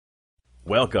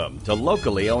Welcome to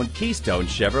locally owned Keystone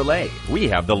Chevrolet. We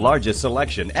have the largest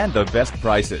selection and the best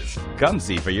prices. Come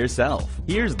see for yourself.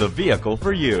 Here's the vehicle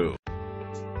for you.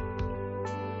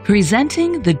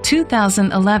 Presenting the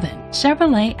 2011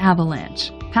 Chevrolet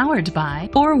Avalanche. Powered by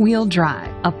four-wheel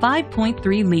drive, a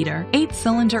 5.3-liter,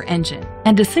 8-cylinder engine,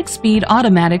 and a 6-speed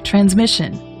automatic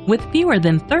transmission. With fewer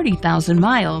than 30,000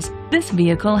 miles, this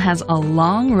vehicle has a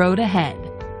long road ahead.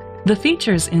 The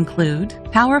features include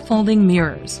power folding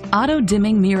mirrors,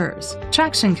 auto-dimming mirrors,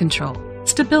 traction control,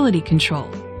 stability control,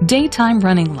 daytime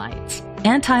running lights,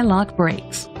 anti-lock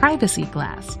brakes, privacy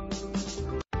glass.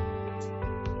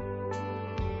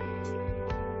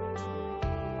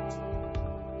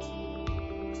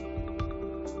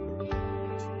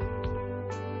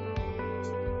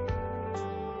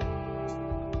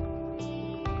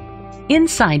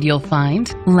 Inside you'll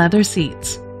find leather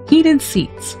seats, heated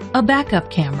seats, a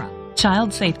backup camera,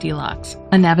 child safety locks,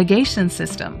 a navigation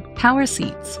system, power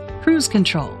seats, cruise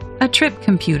control, a trip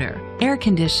computer, air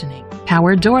conditioning,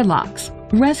 power door locks.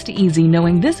 Rest easy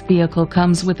knowing this vehicle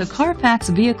comes with a Carfax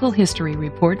Vehicle History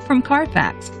Report from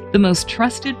Carfax, the most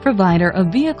trusted provider of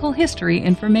vehicle history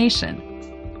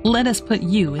information. Let us put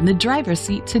you in the driver's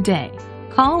seat today.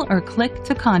 Call or click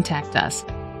to contact us.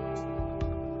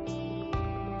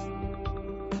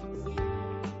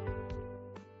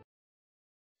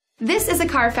 This is a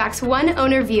Carfax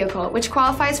one-owner vehicle which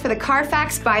qualifies for the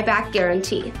Carfax buyback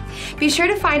guarantee. Be sure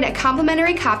to find a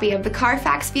complimentary copy of the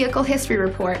Carfax Vehicle History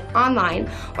Report online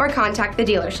or contact the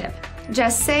dealership.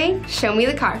 Just say, "Show me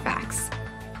the Carfax."